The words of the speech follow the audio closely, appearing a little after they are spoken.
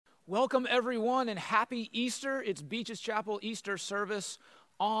Welcome everyone and happy Easter. It's Beaches Chapel Easter service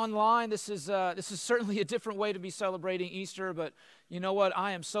online. This is certainly a different way to be celebrating Easter, but you know what?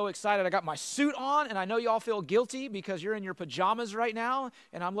 I am so excited. I got my suit on and I know y'all feel guilty because you're in your pajamas right now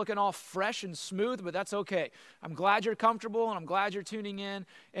and I'm looking all fresh and smooth, but that's okay. I'm glad you're comfortable and I'm glad you're tuning in.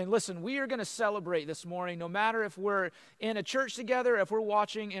 And listen, we are going to celebrate this morning no matter if we're in a church together, if we're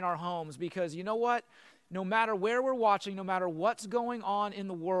watching in our homes, because you know what? No matter where we're watching, no matter what's going on in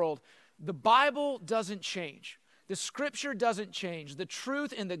the world, the Bible doesn't change. The Scripture doesn't change. The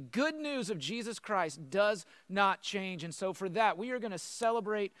truth and the good news of Jesus Christ does not change. And so for that, we are going to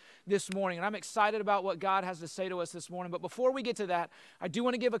celebrate this morning. And I'm excited about what God has to say to us this morning. But before we get to that, I do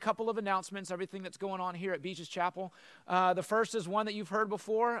want to give a couple of announcements, everything that's going on here at Beaches Chapel. The first is one that you've heard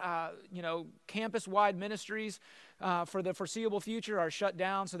before. Campus-wide ministries for the foreseeable future are shut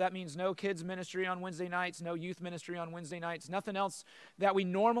down. So that means no kids ministry on Wednesday nights, no youth ministry on Wednesday nights. Nothing else that we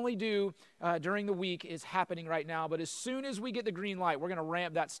normally do during the week is happening right now. But as soon as we get the green light, we're going to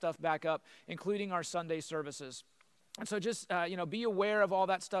ramp that stuff back up, including our Sunday services. And so just, be aware of all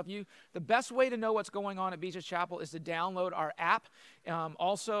that stuff. The best way to know what's going on at Beaches Chapel is to download our app.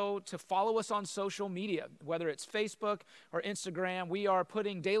 Also to follow us on social media, whether it's Facebook or Instagram. We are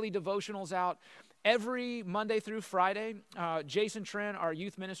putting daily devotionals out every Monday through Friday. Jason Trin, our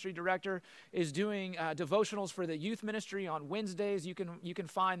youth ministry director, is doing devotionals for the youth ministry on Wednesdays. You can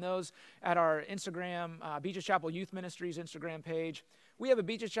find those at our Instagram, Beaches Chapel Youth Ministries Instagram page. We have a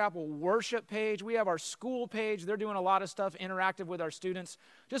Beaches Chapel worship page. We have our school page. They're doing a lot of stuff interactive with our students.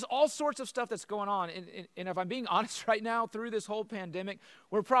 Just all sorts of stuff that's going on. And if I'm being honest right now, through this whole pandemic,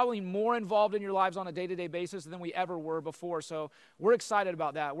 we're probably more involved in your lives on a day-to-day basis than we ever were before. So we're excited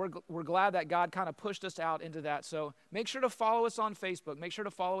about that. We're glad that God kind of pushed us out into that. So make sure to follow us on Facebook. Make sure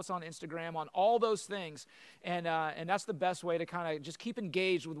to follow us on Instagram, on all those things. And that's the best way to kind of just keep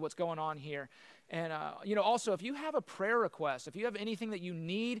engaged with what's going on here. And, also, if you have a prayer request, if you have anything that you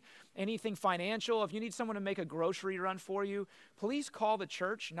need, anything financial, if you need someone to make a grocery run for you, please call the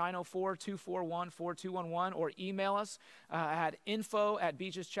church, 904-241-4211, or email us at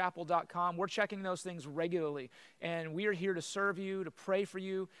info@beacheschapel.com. We're checking those things regularly, and we are here to serve you, to pray for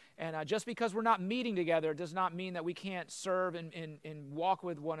you. And just because we're not meeting together does not mean that we can't serve and walk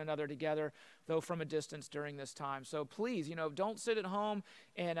with one another together, though from a distance during this time. So please, don't sit at home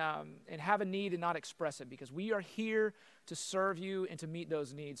and have a need and not express it, because we are here to serve you and to meet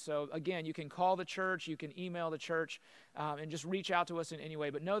those needs. So again, you can call the church, you can email the church, and just reach out to us in any way.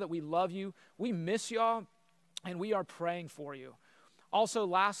 But know that we love you, we miss y'all, and we are praying for you. Also,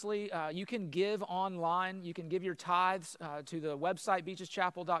 lastly, you can give online. You can give your tithes to the website,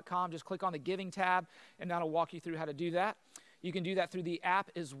 beacheschapel.com. Just click on the giving tab, and that'll walk you through how to do that. You can do that through the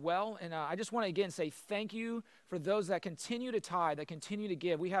app as well. And I just want to, again, say thank you for those that continue to tithe, that continue to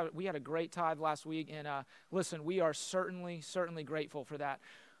give. We had a great tithe last week, and listen, we are certainly grateful for that.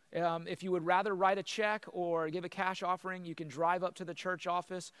 If you would rather write a check or give a cash offering, you can drive up to the church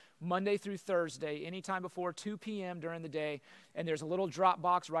office Monday through Thursday, anytime before 2 p.m. during the day, and there's a little drop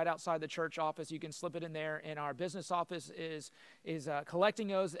box right outside the church office. You can slip it in there, and our business office is collecting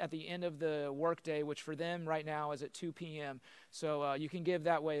those at the end of the workday, which for them right now is at 2 p.m. So you can give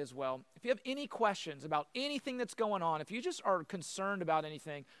that way as well. If you have any questions about anything that's going on, if you just are concerned about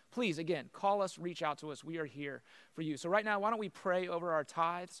anything, please, again, call us, reach out to us. We are here for you. So right now, why don't we pray over our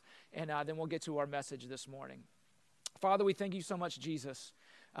tithes, and then we'll get to our message this morning. Father, we thank you so much, Jesus,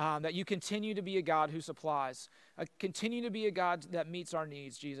 that you continue to be a God who supplies, continue to be a God that meets our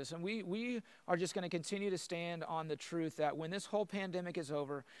needs, Jesus. And we are just going to continue to stand on the truth that when this whole pandemic is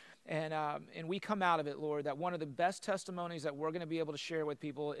over and we come out of it, Lord, that one of the best testimonies that we're going to be able to share with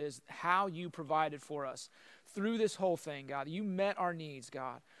people is how you provided for us through this whole thing, God. You met our needs,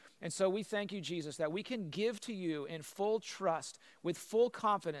 God. And so we thank you, Jesus, that we can give to you in full trust, with full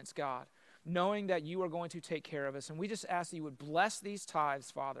confidence, God, knowing that you are going to take care of us. And we just ask that you would bless these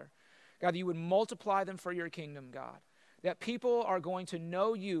tithes, Father. God, that you would multiply them for your kingdom, God. That people are going to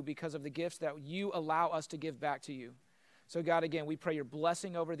know you because of the gifts that you allow us to give back to you. So God, again, we pray your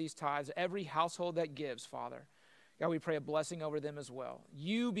blessing over these tithes, every household that gives, Father. God, we pray a blessing over them as well.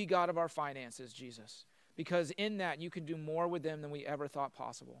 You be God of our finances, Jesus, because in that you can do more with them than we ever thought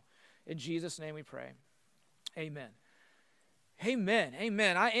possible. In Jesus' name we pray. Amen. Amen.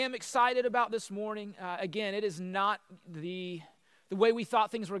 Amen. I am excited about this morning. Again, it is not the way we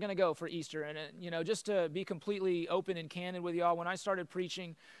thought things were going to go for Easter. And, just to be completely open and candid with y'all, when I started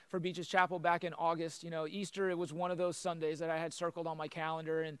preaching for Beaches Chapel back in August, Easter, it was one of those Sundays that I had circled on my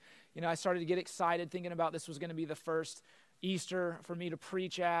calendar. And, I started to get excited thinking about this was going to be the first Easter for me to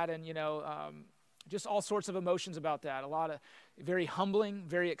preach at. And, just all sorts of emotions about that. A lot of, very humbling,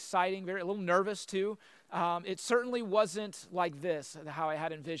 very exciting, a little nervous too. It certainly wasn't like this, how I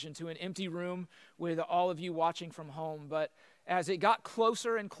had envisioned, to an empty room with all of you watching from home. But as it got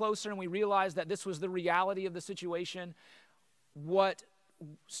closer and closer and we realized that this was the reality of the situation, what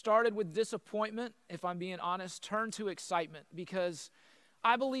started with disappointment, if I'm being honest, turned to excitement, because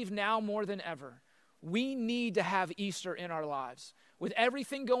I believe now more than ever, we need to have Easter in our lives. With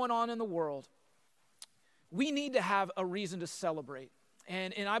everything going on in the world, we need to have a reason to celebrate.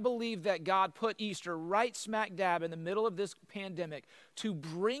 And I believe that God put Easter right smack dab in the middle of this pandemic to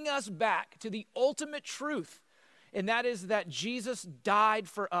bring us back to the ultimate truth, and that is that Jesus died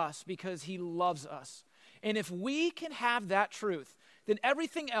for us because he loves us. And if we can have that truth, then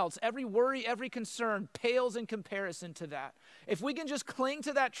everything else, every worry, every concern pales in comparison to that. If we can just cling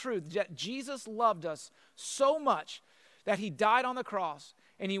to that truth, that Jesus loved us so much that he died on the cross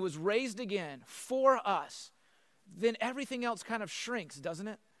and he was raised again for us, then everything else kind of shrinks, doesn't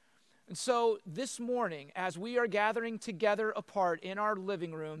it? And so this morning, as we are gathering together apart in our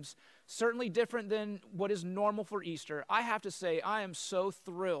living rooms, certainly different than what is normal for Easter, I have to say I am so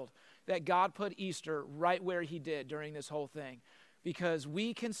thrilled that God put Easter right where he did during this whole thing, because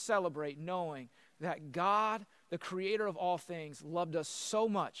we can celebrate knowing that God, the creator of all things, loved us so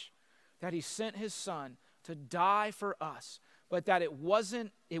much that he sent his son to die for us, but that it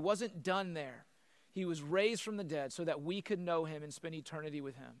wasn't done there. He was raised from the dead so that we could know him and spend eternity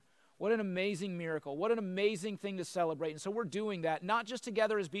with him. What an amazing miracle. What an amazing thing to celebrate. And so we're doing that, not just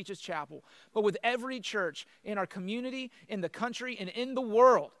together as Beaches Chapel, but with every church in our community, in the country, and in the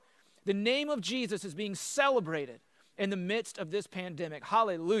world. The name of Jesus is being celebrated in the midst of this pandemic.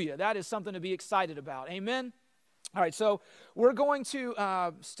 Hallelujah. That is something to be excited about. Amen? All right, so we're going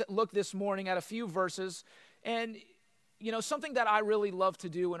to look this morning at a few verses. And, you know, something that I really love to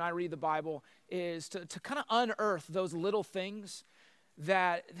do when I read the Bible is to kind of unearth those little things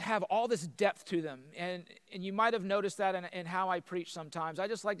that have all this depth to them. And you might have noticed that in how I preach sometimes. I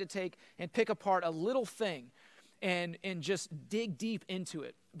just like to take and pick apart a little thing and just dig deep into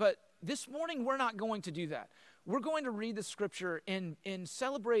it. But this morning, we're not going to do that. We're going to read the scripture and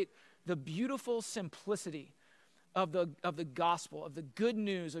celebrate the beautiful simplicity of the gospel, of the good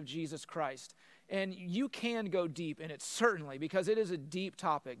news of Jesus Christ. And you can go deep in it, certainly, because it is a deep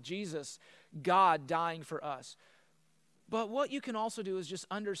topic. Jesus, God dying for us. But what you can also do is just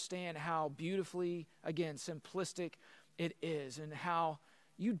understand how beautifully, again, simplistic it is, and how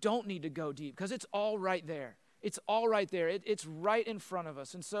you don't need to go deep, because it's all right there. It's all right there. It's right in front of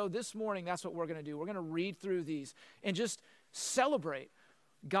us. And so this morning, that's what we're going to do. We're going to read through these and just celebrate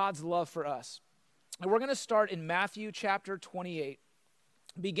God's love for us. And we're going to start in Matthew chapter 28,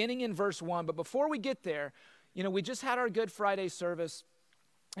 beginning in verse 1. But before we get there, you know, we just had our Good Friday service,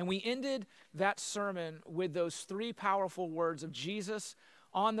 and we ended that sermon with those three powerful words of Jesus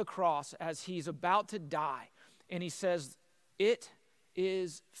on the cross as he's about to die. And he says, "It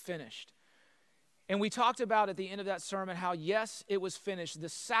is finished." And we talked about at the end of that sermon how, yes, it was finished. The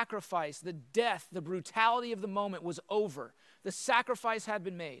sacrifice, the death, the brutality of the moment was over. The sacrifice had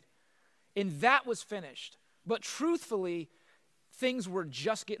been made. And that was finished. But truthfully, things were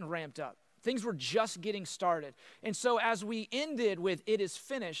just getting ramped up. Things were just getting started. And so as we ended with "it is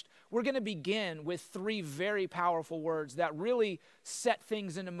finished," we're going to begin with three very powerful words that really set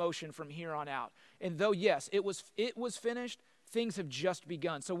things into motion from here on out. And though, yes, it was finished, things have just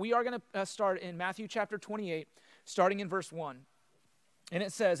begun. So we are going to start in Matthew chapter 28, starting in verse 1. And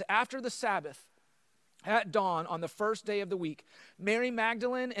it says, "After the Sabbath, at dawn on the first day of the week, Mary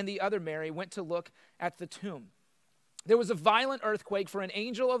Magdalene and the other Mary went to look at the tomb. There was a violent earthquake, for an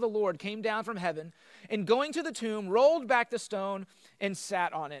angel of the Lord came down from heaven, and going to the tomb, rolled back the stone and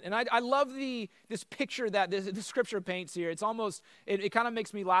sat on it." And I love this picture that the scripture paints here. It's almost, it kind of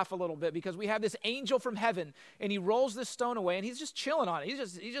makes me laugh a little bit, because we have this angel from heaven, and he rolls this stone away, and he's just chilling on it.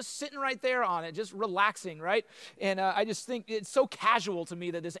 He's just sitting right there on it, just relaxing, right? And I just think it's so casual to me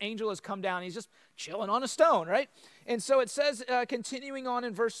that this angel has come down, and he's just chilling on a stone, right? And so it says, continuing on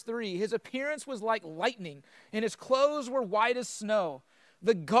in verse 3, "His appearance was like lightning, and his clothes were white as snow.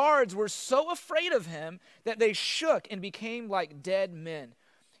 The guards were so afraid of him that they shook and became like dead men."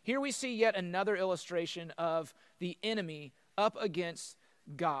 Here we see yet another illustration of the enemy up against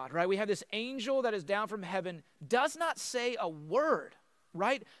God, right? We have this angel that is down from heaven, does not say a word,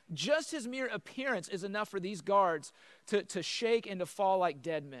 right? Just his mere appearance is enough for these guards to shake and to fall like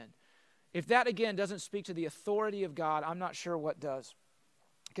dead men. If that, again, doesn't speak to the authority of God, I'm not sure what does.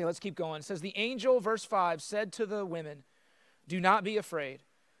 Okay, let's keep going. It says, "The angel," verse 5, "said to the women, 'Do not be afraid,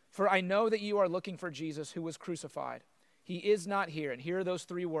 for I know that you are looking for Jesus who was crucified. He is not here.'" And here are those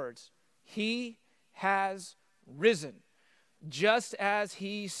three words. "He has risen, just as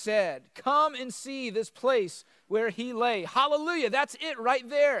he said. Come and see this place where he lay. Hallelujah. That's it right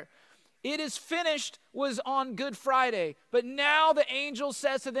there. It is finished was on Good Friday. But now the angel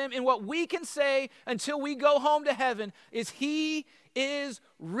says to them, and what we can say until we go home to heaven is he is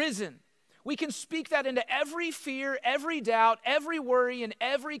risen. We can speak that into every fear, every doubt, every worry, and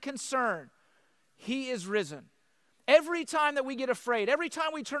every concern. He is risen. Every time that we get afraid, every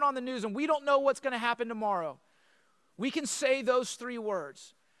time we turn on the news and we don't know what's going to happen tomorrow, we can say those three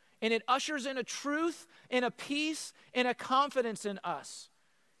words. And it ushers in a truth and a peace and a confidence in us.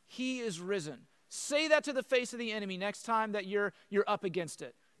 He is risen. Say that to the face of the enemy next time that you're up against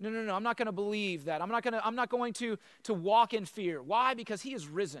it. No, I'm not going to believe that. I'm not going to walk in fear. Why? Because he is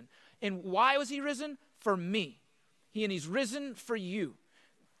risen. And why was he risen? For me. He's risen for you.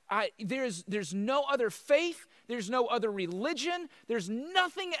 There's no other faith. There's no other religion. There's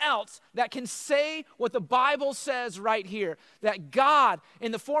nothing else that can say what the Bible says right here. That God,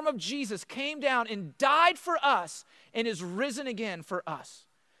 in the form of Jesus, came down and died for us and is risen again for us.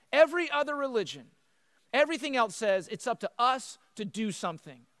 Every other religion, everything else says it's up to us to do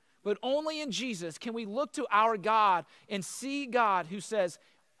something. But only in Jesus can we look to our God and see God who says,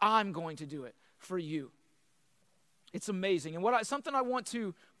 I'm going to do it for you. It's amazing. And something I want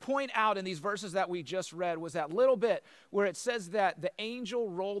to point out in these verses that we just read was that little bit where it says that the angel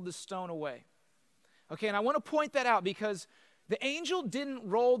rolled the stone away. Okay, and I want to point that out because the angel didn't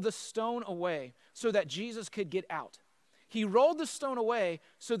roll the stone away so that Jesus could get out. He rolled the stone away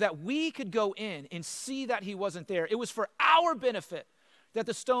so that we could go in and see that he wasn't there. It was for our benefit that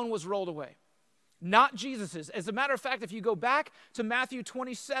the stone was rolled away, not Jesus's. As a matter of fact, if you go back to Matthew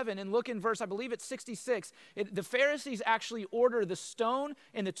 27 and look in verse, I believe it's 66, the Pharisees actually order the stone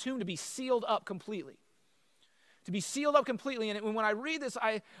and the tomb to be sealed up completely. To be sealed up completely. And when I read this,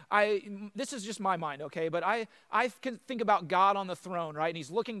 this is just my mind, okay? But I can think about God on the throne, right? And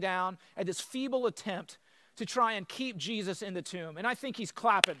he's looking down at this feeble attempt to try and keep Jesus in the tomb. And I think he's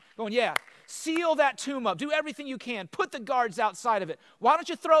clapping, going, yeah, seal that tomb up. Do everything you can. Put the guards outside of it. Why don't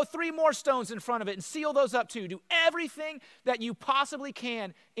you throw 3 more stones in front of it and seal those up too? Do everything that you possibly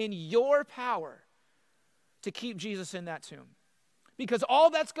can in your power to keep Jesus in that tomb. Because all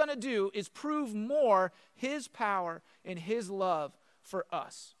that's going to do is prove more his power and his love for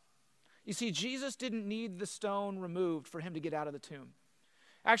us. You see, Jesus didn't need the stone removed for him to get out of the tomb.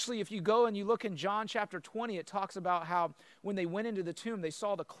 Actually, if you go and you look in John chapter 20, it talks about how when they went into the tomb, they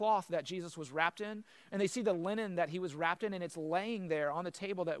saw the cloth that Jesus was wrapped in, and they see the linen that he was wrapped in, and it's laying there on the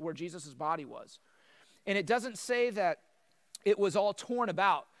table where Jesus' body was. And it doesn't say that it was all torn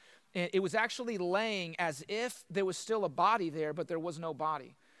about. It was actually laying as if there was still a body there, but there was no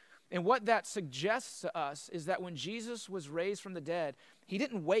body. And what that suggests to us is that when Jesus was raised from the dead, he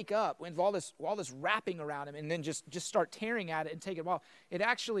didn't wake up with all this wrapping around him and then just start tearing at it and take it off. It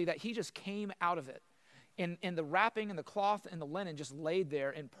actually, that he just came out of it. And the wrapping and the cloth and the linen just laid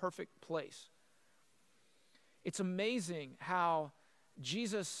there in perfect place. It's amazing how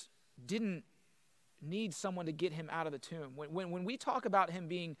Jesus didn't need someone to get him out of the tomb. When we talk about him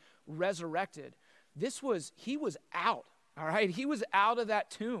being resurrected, he was out. All right, he was out of that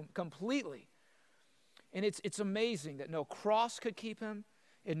tomb completely. And it's amazing that no cross could keep him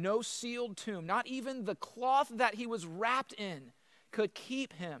and no sealed tomb, not even the cloth that he was wrapped in could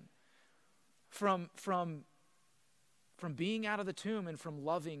keep him from being out of the tomb and from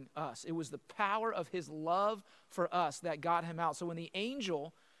loving us. It was the power of his love for us that got him out. So when the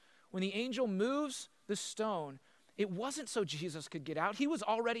angel moves the stone, it wasn't so Jesus could get out. He was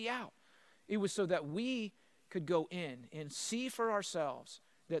already out. It was so that we could go in and see for ourselves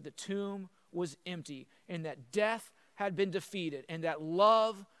that the tomb was empty and that death had been defeated and that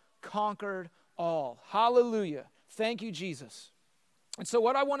love conquered all. Hallelujah. Thank you, Jesus. And so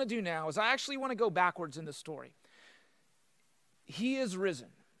what I want to do now is I actually want to go backwards in the story. He is risen.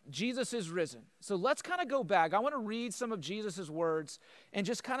 Jesus is risen. So let's kind of go back. I want to read some of Jesus' words and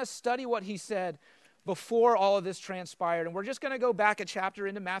just kind of study what he said before all of this transpired. And we're just going to go back a chapter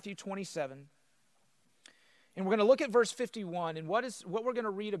into Matthew 27. And we're going to look at verse 51, and what we're going to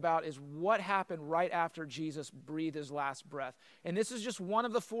read about is what happened right after Jesus breathed his last breath. And this is just one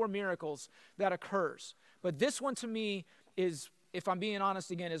of the 4 miracles that occurs. But this one to me is, if I'm being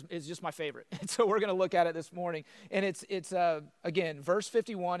honest again, is just my favorite. And so we're going to look at it this morning. And it's again, verse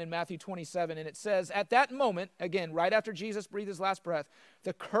 51 in Matthew 27, and it says, at that moment, again, right after Jesus breathed his last breath,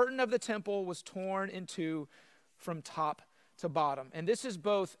 the curtain of the temple was torn in two from top to bottom. And this is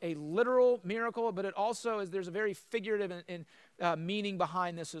both a literal miracle, but it also is, there's a very figurative meaning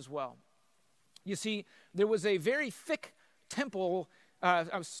behind this as well. You see, there was a very thick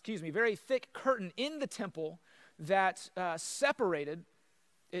very thick curtain in the temple that separated,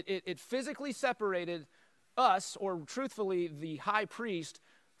 it physically separated us, or truthfully, the high priest,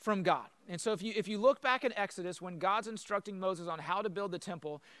 from God. And so if you look back in Exodus, when God's instructing Moses on how to build the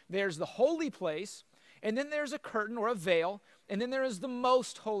temple, there's the holy place, and then there's a curtain or a veil, and then there is the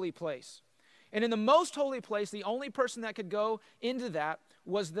most holy place. And in the most holy place, the only person that could go into that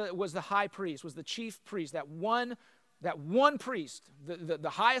was the high priest, was the chief priest, that one priest, the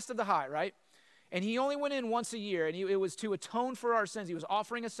highest of the high, right? And he only went in once a year, and it was to atone for our sins. He was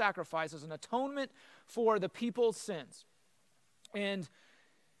offering a sacrifice as an atonement for the people's sins. And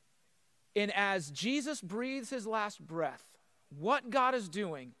as Jesus breathes his last breath, what God is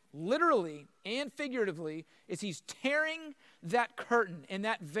doing, literally and figuratively, is he's tearing that curtain and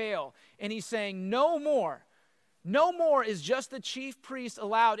that veil, and he's saying, no more. No more is just the chief priest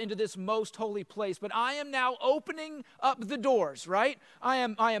allowed into this most holy place, but I am now opening up the doors, right? I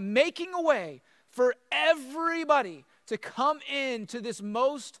am making a way for everybody to come into this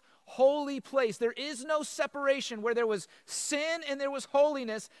most holy place. There is no separation where there was sin and there was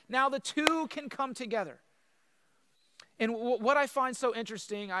holiness. Now the two can come together. And what I find so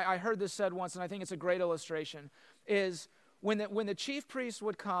interesting, I heard this said once, and I think it's a great illustration, is when the chief priest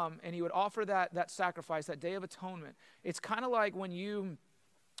would come and he would offer that sacrifice, that Day of Atonement, it's kind of like when you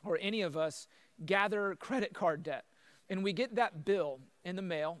or any of us gather credit card debt. And we get that bill in the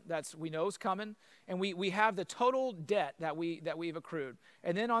mail we know is coming, and we have the total debt that we've accrued.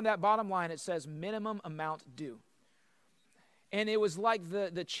 And then on that bottom line, it says minimum amount due. And it was like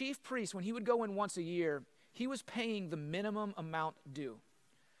the chief priest, when he would go in once a year, he was paying the minimum amount due.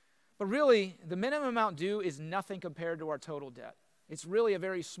 But really, the minimum amount due is nothing compared to our total debt. It's really a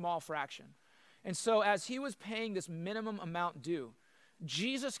very small fraction. And so as he was paying this minimum amount due,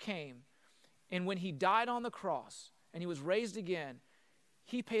 Jesus came, and when he died on the cross, and he was raised again,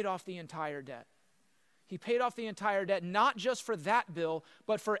 he paid off the entire debt. He paid off the entire debt, not just for that bill,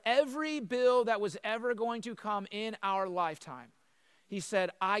 but for every bill that was ever going to come in our lifetime. He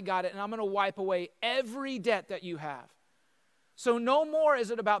said, I got it, and I'm going to wipe away every debt that you have. So no more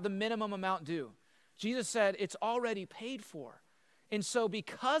is it about the minimum amount due. Jesus said, it's already paid for. And so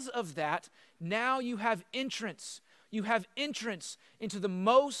because of that, now you have entrance. You have entrance into the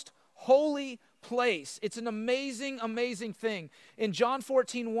most holy place. It's an amazing, amazing thing. In John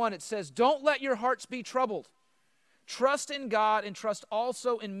 14:1, it says, don't let your hearts be troubled. Trust in God and trust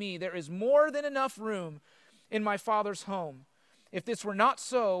also in me. There is more than enough room in my Father's home. If this were not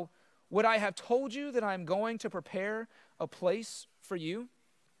so, would I have told you that I'm going to prepare a place for you?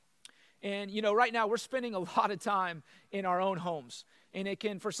 And, right now we're spending a lot of time in our own homes. And it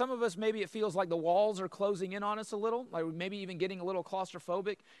can, for some of us, maybe it feels like the walls are closing in on us a little, like maybe even getting a little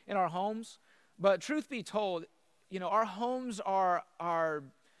claustrophobic in our homes. But truth be told, our homes are our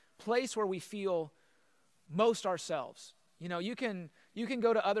place where we feel most ourselves. You can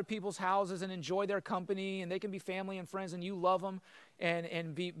go to other people's houses and enjoy their company, and they can be family and friends, and you love them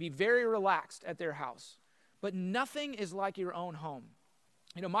and be very relaxed at their house. But nothing is like your own home.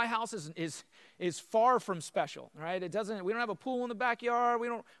 My house is far from special, right? We don't have a pool in the backyard. We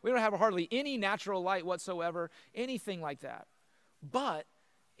don't have hardly any natural light whatsoever, anything like that. But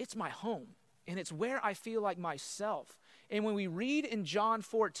it's my home, and it's where I feel like myself. And when we read in John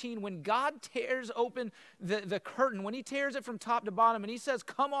 14, when God tears open the curtain, when he tears it from top to bottom, and he says,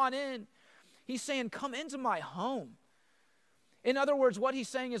 come on in, he's saying, come into my home. In other words, what he's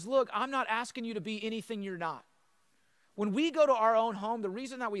saying is, look, I'm not asking you to be anything you're not. When we go to our own home, the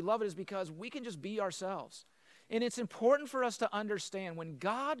reason that we love it is because we can just be ourselves. And it's important for us to understand when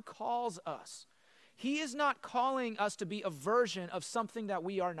God calls us, he is not calling us to be a version of something that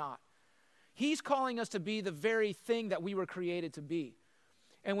we are not. He's calling us to be the very thing that we were created to be.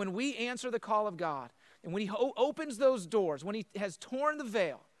 And when we answer the call of God, and when he opens those doors, when he has torn the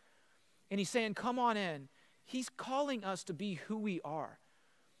veil, and he's saying, come on in, he's calling us to be who we are.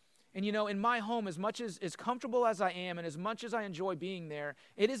 And in my home, as much as comfortable as I am and as much as I enjoy being there,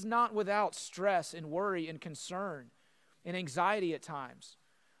 it is not without stress and worry and concern and anxiety at times.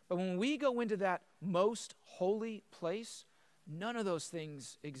 But when we go into that most holy place, none of those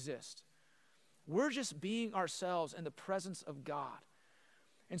things exist. We're just being ourselves in the presence of God.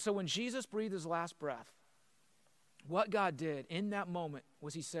 And so when Jesus breathed his last breath, what God did in that moment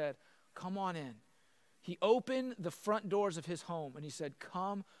was he said, come on in. He opened the front doors of his home and he said,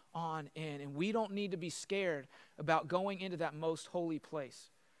 come on in. And we don't need to be scared about going into that most holy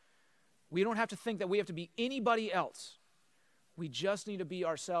place. We don't have to think that we have to be anybody else. We just need to be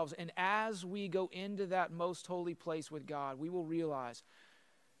ourselves. And as we go into that most holy place with God, we will realize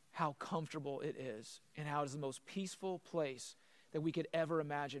how comfortable it is and how it is the most peaceful place that we could ever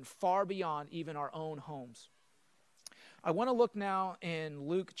imagine, far beyond even our own homes. I want to look now in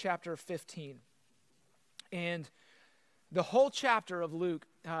Luke chapter 15. And the whole chapter of Luke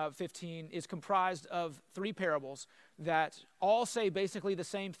 15 is comprised of 3 parables that all say basically the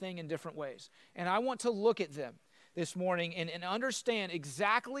same thing in different ways. And I want to look at them this morning and understand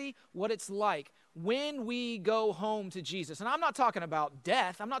exactly what it's like when we go home to Jesus. And I'm not talking about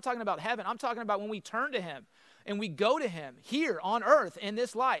death. I'm not talking about heaven. I'm talking about when we turn to him and we go to him here on earth in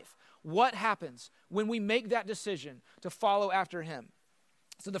this life. What happens when we make that decision to follow after him?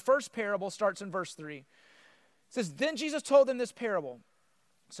 So the first parable starts in verse 3. It says, "Then Jesus told them this parable.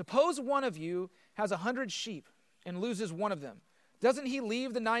 Suppose one of you has 100 sheep and loses one of them. Doesn't he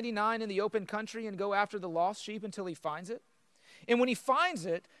leave the 99 in the open country and go after the lost sheep until he finds it? And when he finds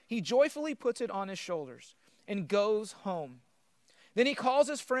it, he joyfully puts it on his shoulders and goes home. Then he calls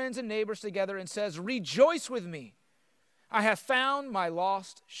his friends and neighbors together and says, 'Rejoice with me. I have found my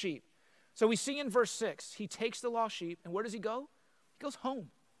lost sheep.'" So we see in verse 6, he takes the lost sheep, and where does he go? He goes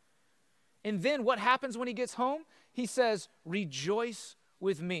home. And then what happens when he gets home? He says, "Rejoice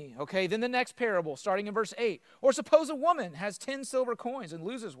with me." Okay, then the next parable, starting in verse 8. "Or suppose a woman has 10 silver coins and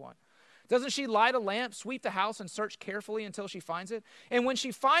loses one. Doesn't she light a lamp, sweep the house, and search carefully until she finds it? And when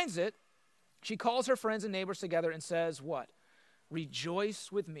she finds it, she calls her friends and neighbors together and says," what?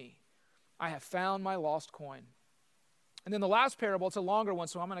 "Rejoice with me. I have found my lost coin." And then the last parable, it's a longer one,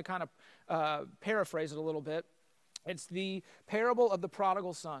 so I'm going to kind of paraphrase it a little bit. It's the parable of the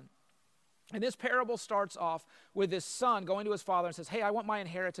prodigal son. And this parable starts off with this son going to his father and says, "Hey, I want my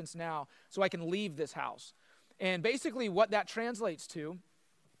inheritance now so I can leave this house." And basically what that translates to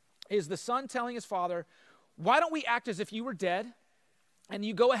is the son telling his father, "Why don't we act as if you were dead, and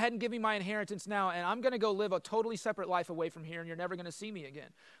you go ahead and give me my inheritance now, and I'm going to go live a totally separate life away from here, and you're never going to see me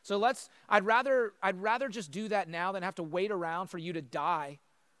again. So I'd rather just do that now than have to wait around for you to die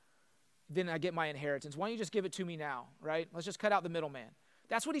than I get my inheritance. Why don't you just give it to me now, right? Let's just cut out the middleman."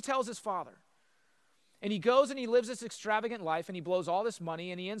 That's what he tells his father. And he goes and he lives this extravagant life, and he blows all this money,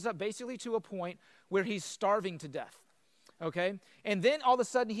 and he ends up basically to a point where he's starving to death, okay? And then all of a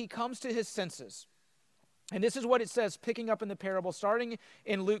sudden he comes to his senses. And this is what it says, picking up in the parable, starting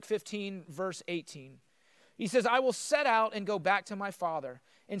in Luke 15, verse 18. He says, "I will set out and go back to my father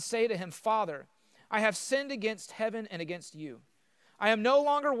and say to him, 'Father, I have sinned against heaven and against you. I am no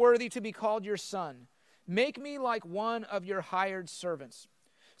longer worthy to be called your son. Make me like one of your hired servants.'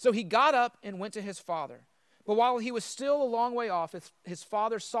 So he got up and went to his father. But while he was still a long way off, his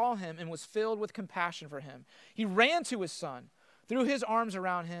father saw him and was filled with compassion for him. He ran to his son, threw his arms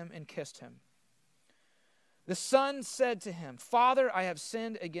around him, and kissed him. The son said to him, 'Father, I have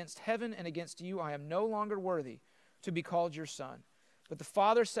sinned against heaven and against you. I am no longer worthy to be called your son.' But the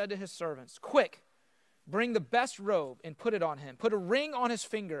father said to his servants, 'Quick, bring the best robe and put it on him. Put a ring on his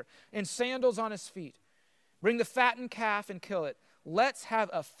finger and sandals on his feet. Bring the fattened calf and kill it. Let's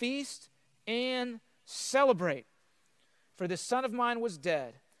have a feast and celebrate. For this son of mine was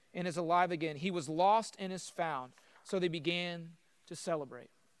dead and is alive again. He was lost and is found.' So they began to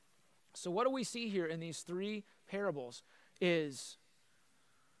celebrate." So what do we see here in these 3 parables is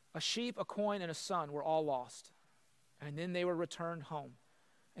a sheep, a coin, and a son were all lost. And then they were returned home.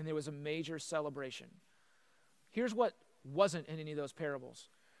 And there was a major celebration. Here's what wasn't in any of those parables.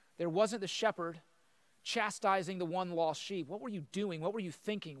 There wasn't the shepherd chastising the one lost sheep. "What were you doing? What were you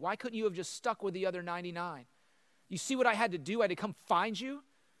thinking? Why couldn't you have just stuck with the other 99? You see what I had to do? I had to come find you?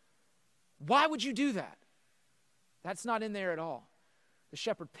 Why would you do that?" That's not in there at all. The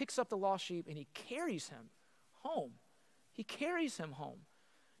shepherd picks up the lost sheep and he carries him home. He carries him home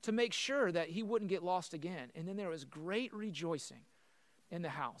to make sure that he wouldn't get lost again. And then there was great rejoicing in the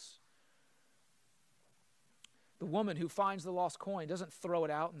house. The woman who finds the lost coin doesn't throw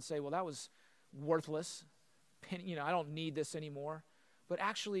it out and say, "Well, that was worthless. I don't need this anymore." But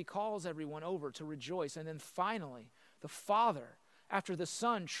actually calls everyone over to rejoice. And then finally, the father, after the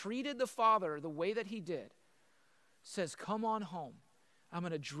son treated the father the way that he did, says, "Come on home. I'm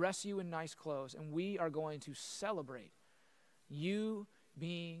going to dress you in nice clothes, and we are going to celebrate you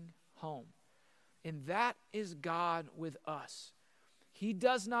being home." And that is God with us. He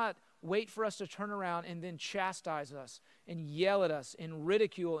does not wait for us to turn around and then chastise us and yell at us and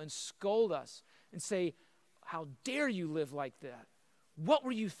ridicule and scold us and say, "How dare you live like that? What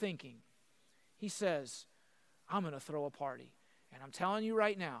were you thinking?" He says, "I'm going to throw a party." And I'm telling you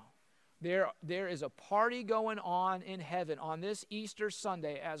right now, there is a party going on in heaven on this Easter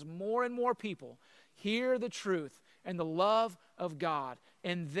Sunday as more and more people hear the truth and the love of God,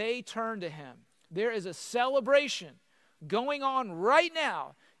 and they turn to him. There is a celebration going on right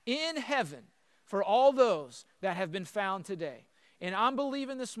now in heaven for all those that have been found today. And I'm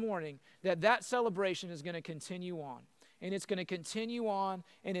believing this morning that that celebration is going to continue on. and it's going to continue on,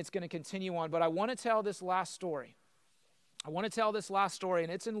 and it's going to continue on. But I want to tell this last story. And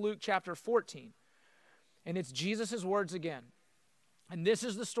it's in Luke chapter 14. And it's Jesus' words again. And this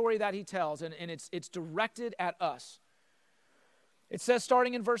is the story that he tells, and it's directed at us. It says,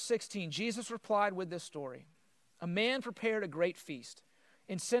 starting in verse 16, Jesus replied with this story. A man prepared a great feast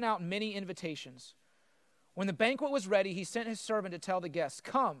and sent out many invitations. When the banquet was ready, he sent his servant to tell the guests,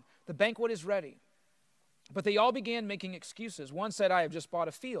 "Come, the banquet is ready." But they all began making excuses. One said, "I have just bought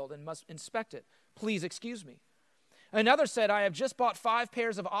a field and must inspect it. Please excuse me." Another said, "I have just bought 5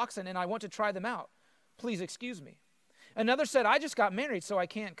 pairs of oxen and I want to try them out. Please excuse me." Another said, "I just got married, so I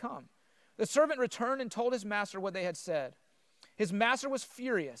can't come." The servant returned and told his master what they had said. His master was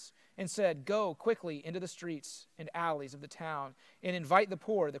furious and said, "Go quickly into the streets and alleys of the town and invite the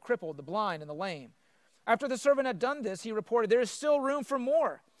poor, the crippled, the blind, and the lame." After the servant had done this, he reported, "There is still room for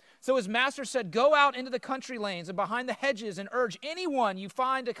more." So his master said, "Go out into the country lanes and behind the hedges and urge anyone you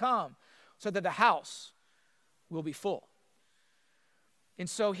find to come, so that the house will be full." And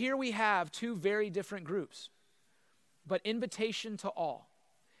so here we have 2 very different groups, but invitation to all.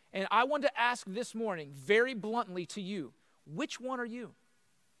 And I want to ask this morning, very bluntly to you, which one are you?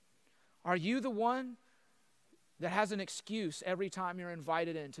 Are you the one that has an excuse every time you're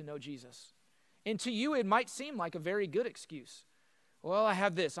invited in to know Jesus? And to you, it might seem like a very good excuse. Well, I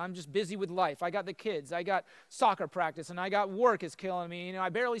have this. I'm just busy with life. I got the kids. I got soccer practice, and I got work is killing me. I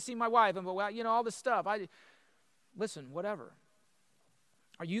barely see my wife, and all this stuff. Listen, whatever.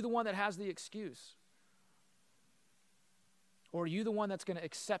 Are you the one that has the excuse? Or are you the one that's going to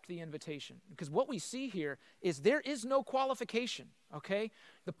accept the invitation? Because what we see here is there is no qualification, okay?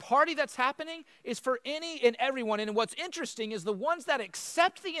 The party that's happening is for any and everyone. And what's interesting is the ones that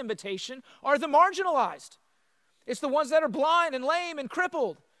accept the invitation are the marginalized. It's the ones that are blind and lame and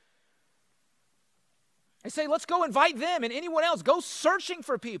crippled. They say, let's go invite them and anyone else. Go searching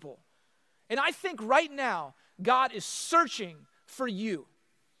for people. And I think right now, God is searching for you.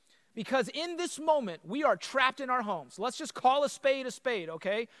 Because in this moment, we are trapped in our homes. Let's just call a spade,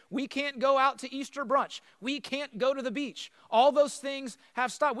 okay? We can't go out to Easter brunch. We can't go to the beach. All those things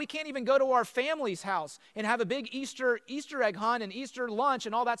have stopped. We can't even go to our family's house and have a big Easter egg hunt and Easter lunch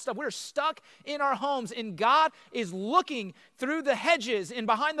and all that stuff. We're stuck in our homes, and God is looking through the hedges and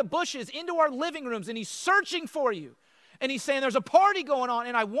behind the bushes into our living rooms, and He's searching for you. And He's saying, there's a party going on,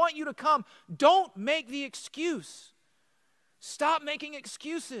 and I want you to come. Don't make the excuse. Stop making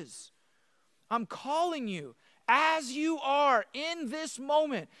excuses. I'm calling you as you are in this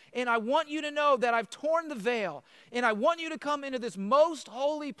moment. And I want you to know that I've torn the veil. And I want you to come into this most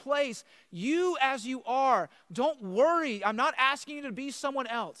holy place. You as you are. Don't worry. I'm not asking you to be someone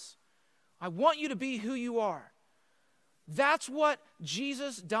else. I want you to be who you are. That's what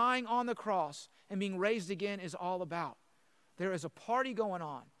Jesus dying on the cross and being raised again is all about. There is a party going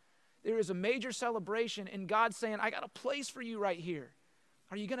on. There is a major celebration, and God's saying, I got a place for you right here.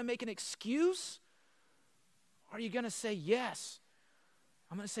 Are you going to make an excuse? Or are you going to say yes?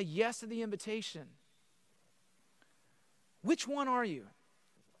 I'm going to say yes to the invitation. Which one are you?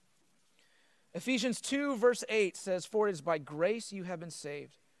 Ephesians 2 verse 8 says, "For it is by grace you have been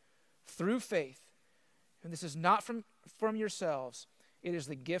saved, through faith. And this is not from yourselves. It is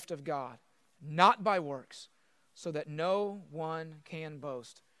the gift of God, not by works, so that no one can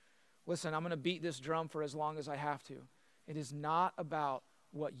boast." Listen, I'm going to beat this drum for as long as I have to. It is not about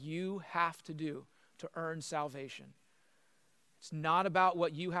what you have to do to earn salvation. It's not about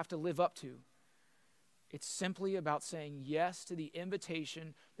what you have to live up to. It's simply about saying yes to the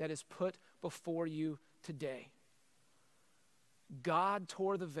invitation that is put before you today. God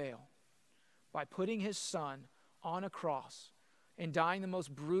tore the veil by putting His Son on a cross and dying the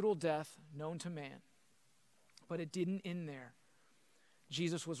most brutal death known to man. But it didn't end there.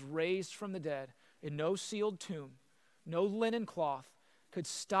 Jesus was raised from the dead, and no sealed tomb, no linen cloth could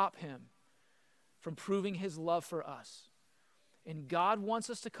stop Him from proving His love for us. And God wants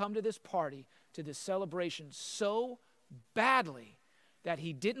us to come to this party, to this celebration so badly that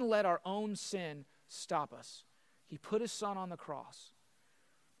He didn't let our own sin stop us. He put His Son on the cross,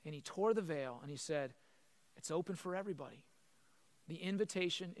 and He tore the veil, and He said, it's open for everybody. The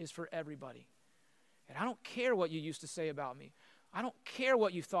invitation is for everybody. And I don't care what you used to say about me. I don't care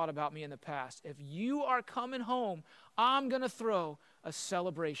what you thought about me in the past. If you are coming home, I'm going to throw a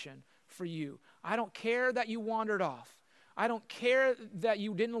celebration for you. I don't care that you wandered off. I don't care that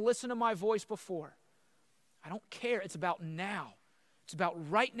you didn't listen to my voice before. I don't care. It's about now. It's about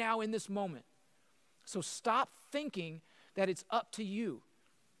right now in this moment. So stop thinking that it's up to you.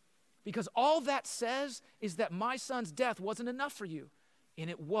 Because all that says is that my son's death wasn't enough for you. And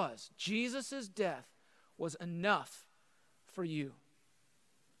it was. Jesus' death was enough for you.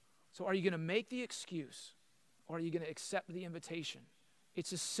 So are you going to make the excuse, or are you going to accept the invitation?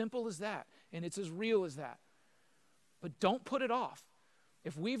 It's as simple as that, and it's as real as that. But don't put it off.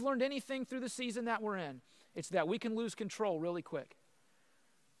 If we've learned anything through the season that we're in, it's that we can lose control really quick.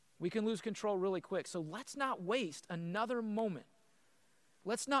 We can lose control really quick. So let's not waste another moment.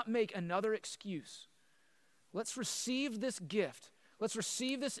 Let's not make another excuse. Let's receive this gift. Let's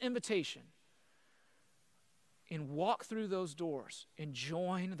receive this invitation and walk through those doors and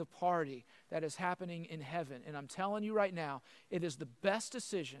join the party that is happening in heaven. And I'm telling you right now, it is the best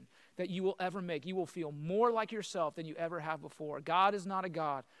decision that you will ever make. You will feel more like yourself than you ever have before. God is not a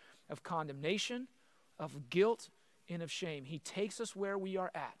God of condemnation, of guilt, and of shame. He takes us where we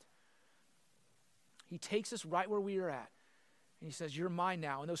are at. He takes us right where we are at. And he says, you're mine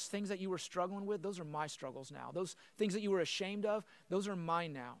now. And those things that you were struggling with, those are my struggles now. Those things that you were ashamed of, those are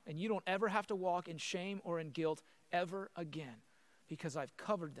mine now. And you don't ever have to walk in shame or in guilt ever again, because I've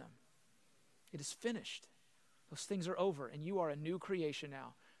covered them. It is finished. Those things are over, and you are a new creation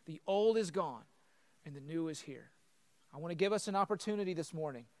now. The old is gone, and the new is here. I want to give us an opportunity this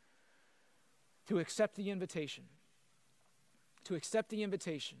morning to accept the invitation. To accept the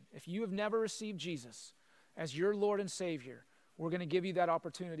invitation. If you have never received Jesus as your Lord and Savior, we're going to give you that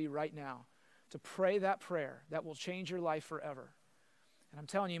opportunity right now to pray that prayer that will change your life forever. And I'm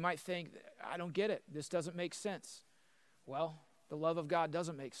telling you, you might think, I don't get it. This doesn't make sense. Well, the love of God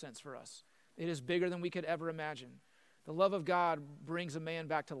doesn't make sense for us. It is bigger than we could ever imagine. The love of God brings a man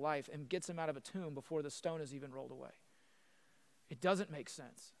back to life and gets him out of a tomb before the stone is even rolled away. It doesn't make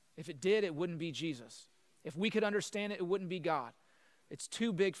sense. If it did, it wouldn't be Jesus. If we could understand it, it wouldn't be God. It's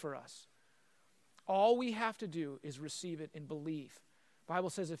too big for us. All we have to do is receive it and believe. The Bible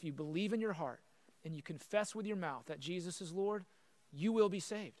says if you believe in your heart and you confess with your mouth that Jesus is Lord, you will be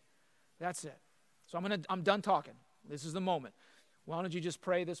saved. That's it. So I'm done talking. This is the moment. Why don't you just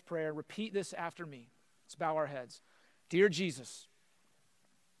pray this prayer? Repeat this after me. Let's bow our heads. Dear Jesus,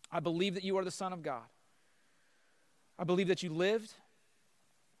 I believe that you are the Son of God. I believe that you lived,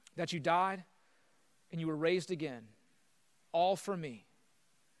 that you died, and you were raised again, all for me.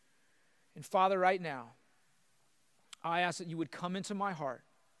 And Father, right now, I ask that you would come into my heart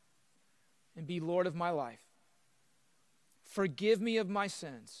and be Lord of my life. Forgive me of my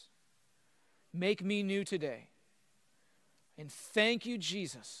sins. Make me new today. And thank you,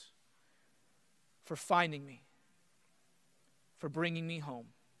 Jesus, for finding me, for bringing me home.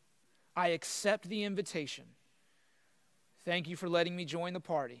 I accept the invitation. Thank you for letting me join the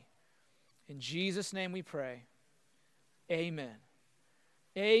party. In Jesus' name we pray. Amen.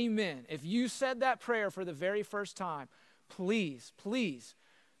 Amen. If you said that prayer for the very first time, please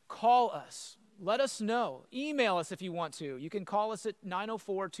call us. Let us know. Email us if you want to. You can call us at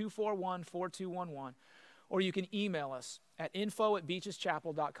 904-241-4211, or you can email us at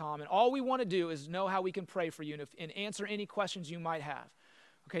info@beacheschapel.com. And all we want to do is know how we can pray for you and answer any questions you might have.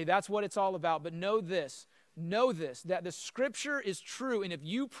 Okay, that's what it's all about. But know this, that the scripture is true. And if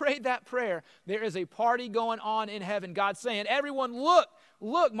you prayed that prayer, there is a party going on in heaven. God's saying, everyone, look,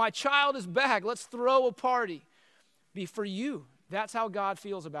 my child is back. Let's throw a party. Be for you. That's how God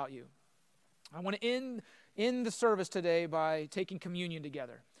feels about you. I want to end the service today by taking communion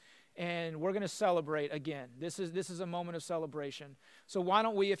together. And we're going to celebrate again. This is a moment of celebration. So why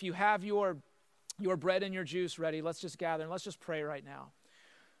don't we, if you have your bread and your juice ready, let's just gather and let's just pray right now.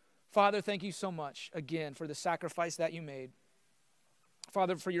 Father, thank you so much again for the sacrifice that you made.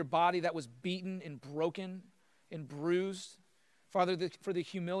 Father, for your body that was beaten and broken and bruised. Father, for the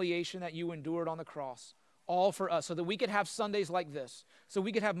humiliation that you endured on the cross. All for us, so that we could have Sundays like this, so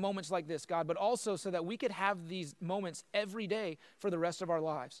we could have moments like this, God, but also so that we could have these moments every day for the rest of our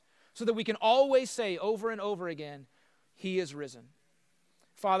lives, so that we can always say over and over again, He is risen.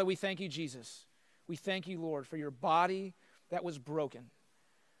 Father, we thank you, Jesus. We thank you, Lord, for your body that was broken.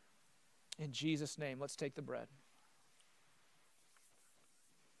 In Jesus' name, let's take the bread.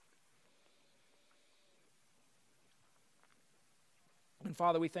 And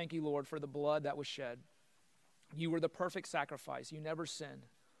Father, we thank you, Lord, for the blood that was shed. You were the perfect sacrifice. You never sinned.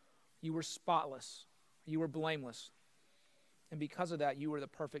 You were spotless. You were blameless. And because of that, you were the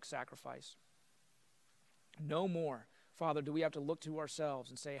perfect sacrifice. No more, Father, do we have to look to ourselves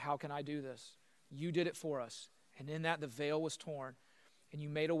and say, how can I do this? You did it for us. And in that, the veil was torn. And you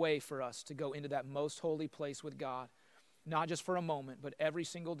made a way for us to go into that most holy place with God, not just for a moment, but every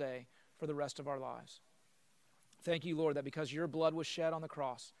single day for the rest of our lives. Thank you, Lord, that because your blood was shed on the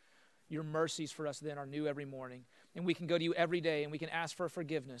cross, your mercies for us then are new every morning. And we can go to you every day and we can ask for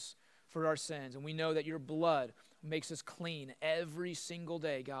forgiveness for our sins. And we know that your blood makes us clean every single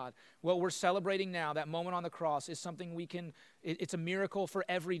day, God. What we're celebrating now, that moment on the cross, is something it's a miracle for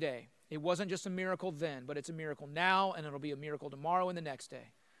every day. It wasn't just a miracle then, but it's a miracle now, and it'll be a miracle tomorrow and the next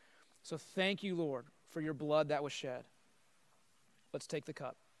day. So thank you, Lord, for your blood that was shed. Let's take the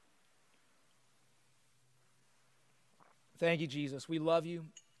cup. Thank you, Jesus. We love you.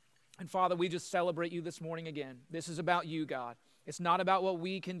 And Father, we just celebrate you this morning again. This is about you, God. It's not about what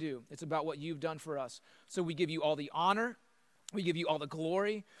we can do. It's about what you've done for us. So we give you all the honor, we give you all the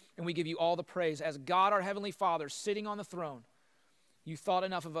glory, and we give you all the praise. As God, our Heavenly Father, sitting on the throne, you thought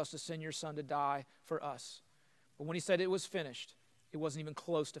enough of us to send your Son to die for us. But when he said it was finished, it wasn't even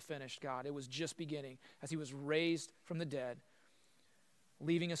close to finished, God. It was just beginning as he was raised from the dead,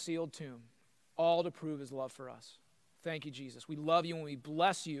 leaving a sealed tomb, all to prove his love for us. Thank you, Jesus. We love you and we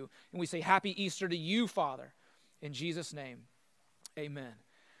bless you, and we say happy Easter to you, Father. In Jesus' name, amen.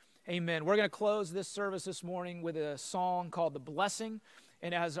 Amen. We're going to close this service this morning with a song called The Blessing.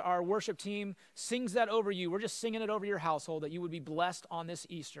 And as our worship team sings that over you, we're just singing it over your household that you would be blessed on this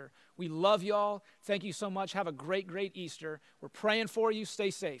Easter. We love y'all. Thank you so much. Have a great, great Easter. We're praying for you. Stay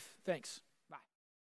safe. Thanks.